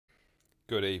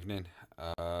Good evening.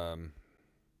 I'm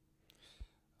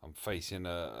facing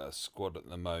a squad at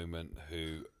the moment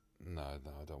who... No,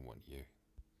 I don't want you.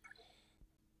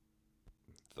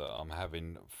 That I'm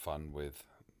having fun with.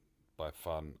 By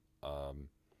fun, I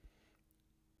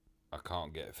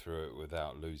can't get through it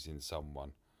without losing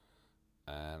someone.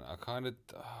 And I kind of...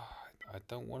 I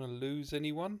don't want to lose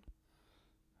anyone.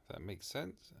 If that makes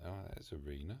sense. Oh, there's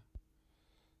Arena.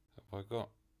 Have I got...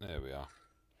 There we are.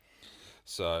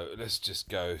 So, let's just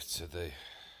go to the...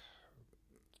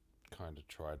 kind of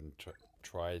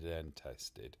tried and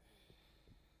tested.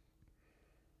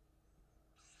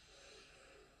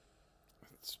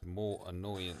 It's more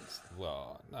annoyance.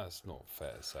 Well, no, it's not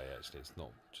fair to say. Actually, it's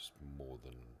not just more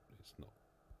than. It's not.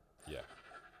 Yeah.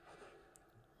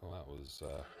 Well, that was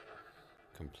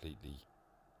complete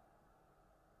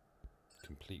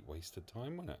waste of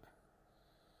time, wasn't it?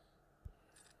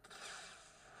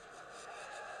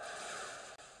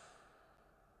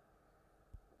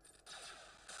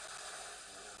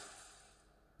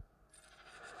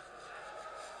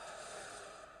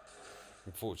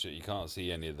 Unfortunately, you can't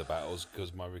see any of the battles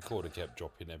because my recorder kept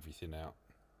dropping everything out.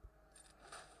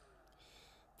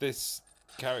 This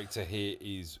character here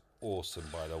is awesome,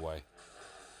 by the way.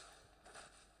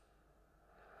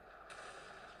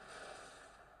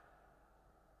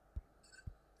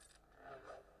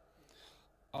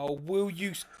 Oh, will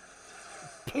you...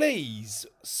 Please,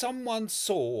 someone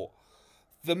saw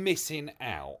the missing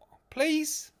out.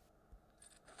 Please?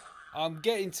 I'm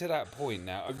getting to that point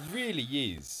now. It really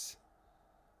is.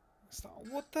 It's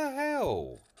like, what the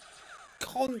hell?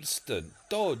 Constant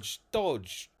dodge,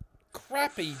 dodge,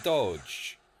 crappy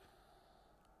dodge.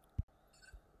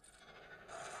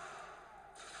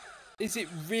 Is it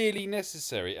really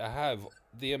necessary to have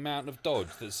the amount of dodge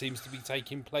that seems to be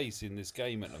taking place in this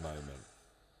game at the moment?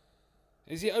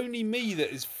 Is it only me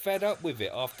that is fed up with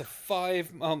it after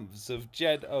 5 months of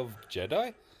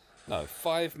Jedi? No,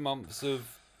 5 months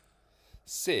of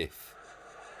Sith.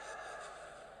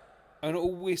 And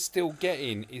all we're still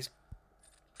getting is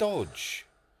dodge.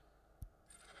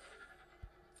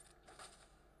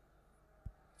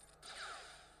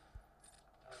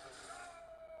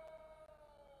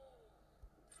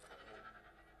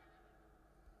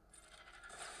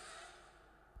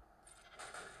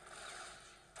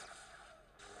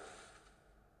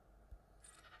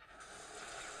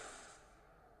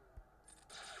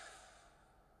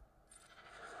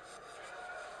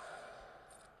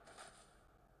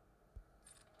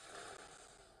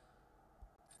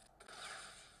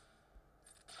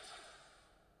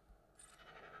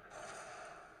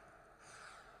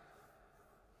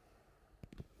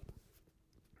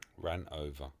 Ran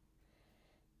over.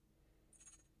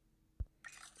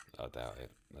 I doubt it.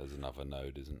 There's another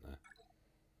node, isn't there?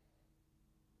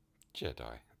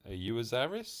 Jedi. Are you a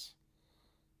Zaris?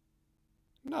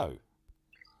 No.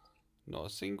 Not a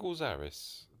single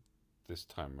Zaris this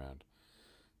time round.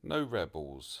 No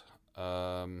rebels.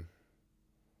 They're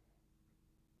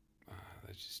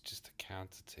just a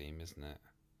counter team, isn't it?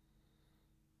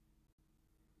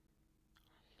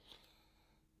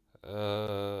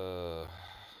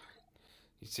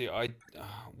 You see,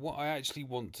 what I actually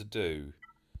want to do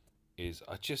is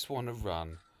I just want to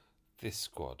run this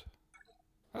squad.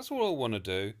 That's all I want to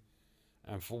do.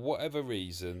 And for whatever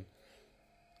reason,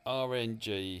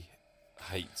 RNG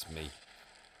hates me.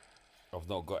 I've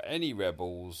not got any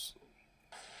rebels.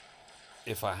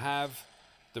 If I have,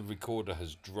 the recorder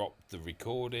has dropped the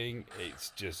recording.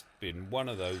 It's just been one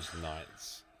of those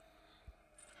nights.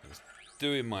 It's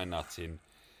doing my nutting.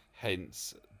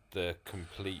 Hence the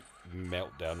complete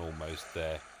meltdown almost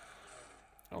there.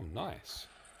 Oh, nice.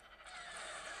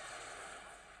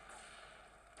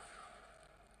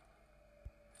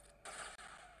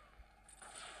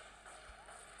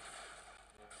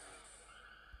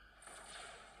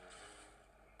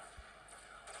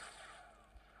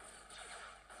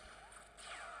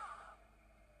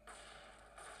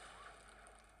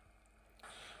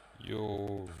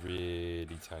 You're really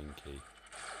tanky.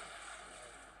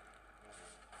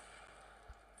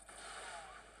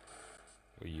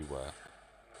 Well, you were.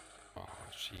 Oh,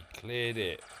 she cleared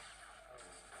it.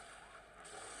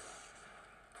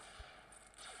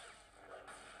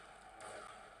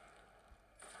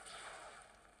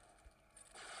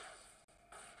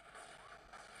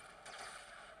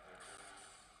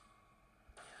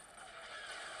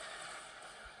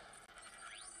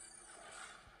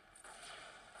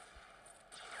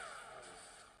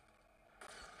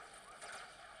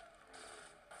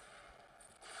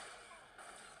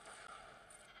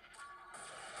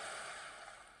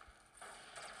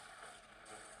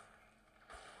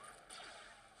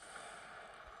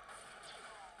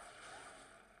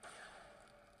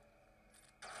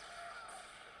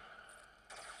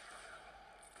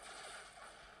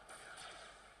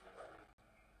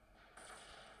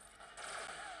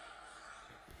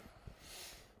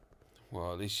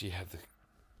 Well, at least she had the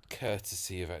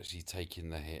courtesy of actually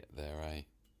taking the hit there, eh?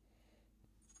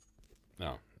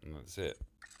 No, and that's it.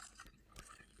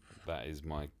 That is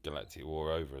my Galactic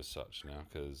War over as such now,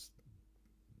 because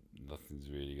nothing's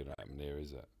really going to happen here,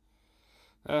 is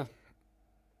it?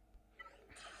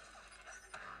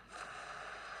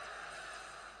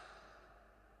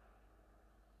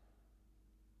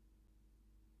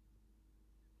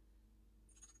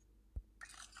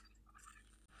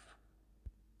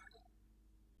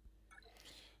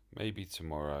 Maybe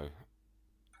tomorrow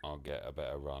I'll get a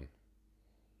better run.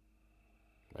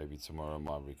 Maybe tomorrow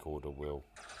my recorder will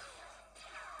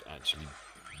actually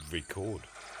record.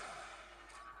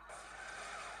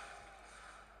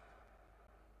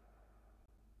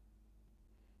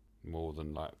 More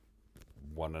than like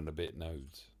 1 and a bit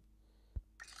nodes.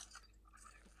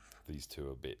 These two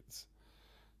are bits.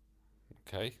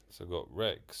 Okay, so I've got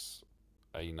Rex,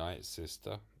 A Knight,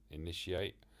 Sister,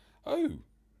 Initiate. Oh!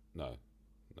 No,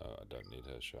 I don't need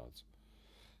her shards.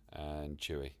 And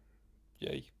Chewy.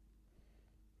 Yay.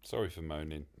 Sorry for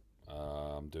moaning.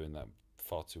 I'm doing that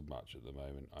far too much at the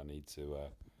moment. I need to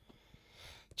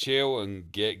chill and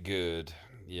get good.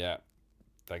 Yeah.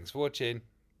 Thanks for watching.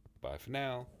 Bye for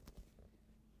now.